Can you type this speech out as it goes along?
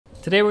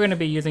Today we're going to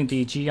be using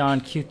the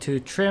Gyeon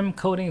Q2 trim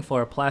coating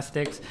for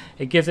plastics.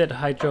 It gives it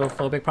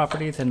hydrophobic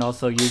properties and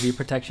also UV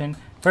protection.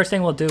 First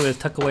thing we'll do is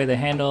tuck away the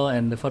handle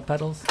and the foot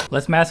pedals.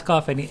 Let's mask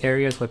off any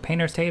areas with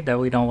painter's tape that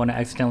we don't want to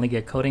accidentally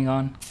get coating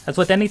on. As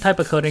with any type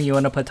of coating, you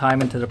want to put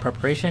time into the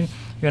preparation.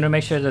 You want to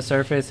make sure the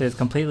surface is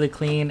completely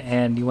clean,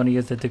 and you want to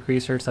use the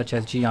degreaser such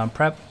as Gyeon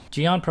PREP.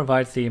 Gyeon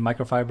provides the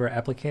microfiber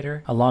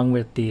applicator along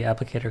with the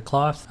applicator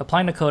cloths.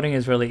 Applying the coating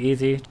is really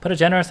easy. Put a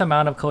generous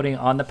amount of coating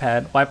on the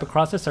pad, wipe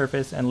across the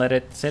surface and let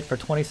it sit for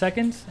 20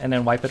 seconds, and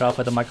then wipe it off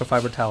with a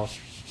microfiber towel.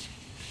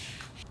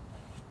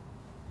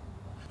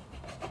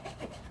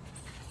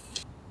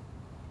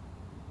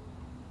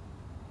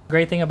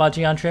 Great thing about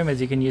Gyeon trim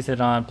is you can use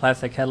it on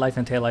plastic headlights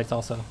and taillights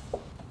also.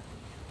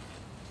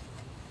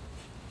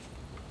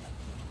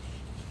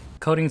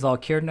 Coating's all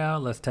cured now,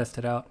 let's test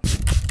it out.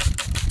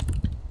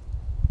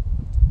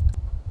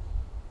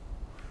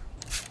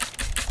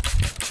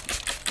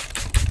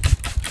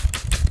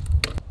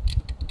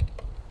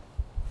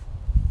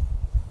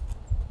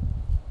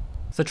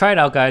 So try it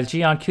out guys,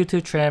 Gyeon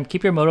Q2 trim,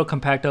 keep your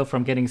Motocompacto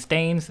from getting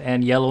stains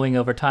and yellowing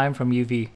over time from UV.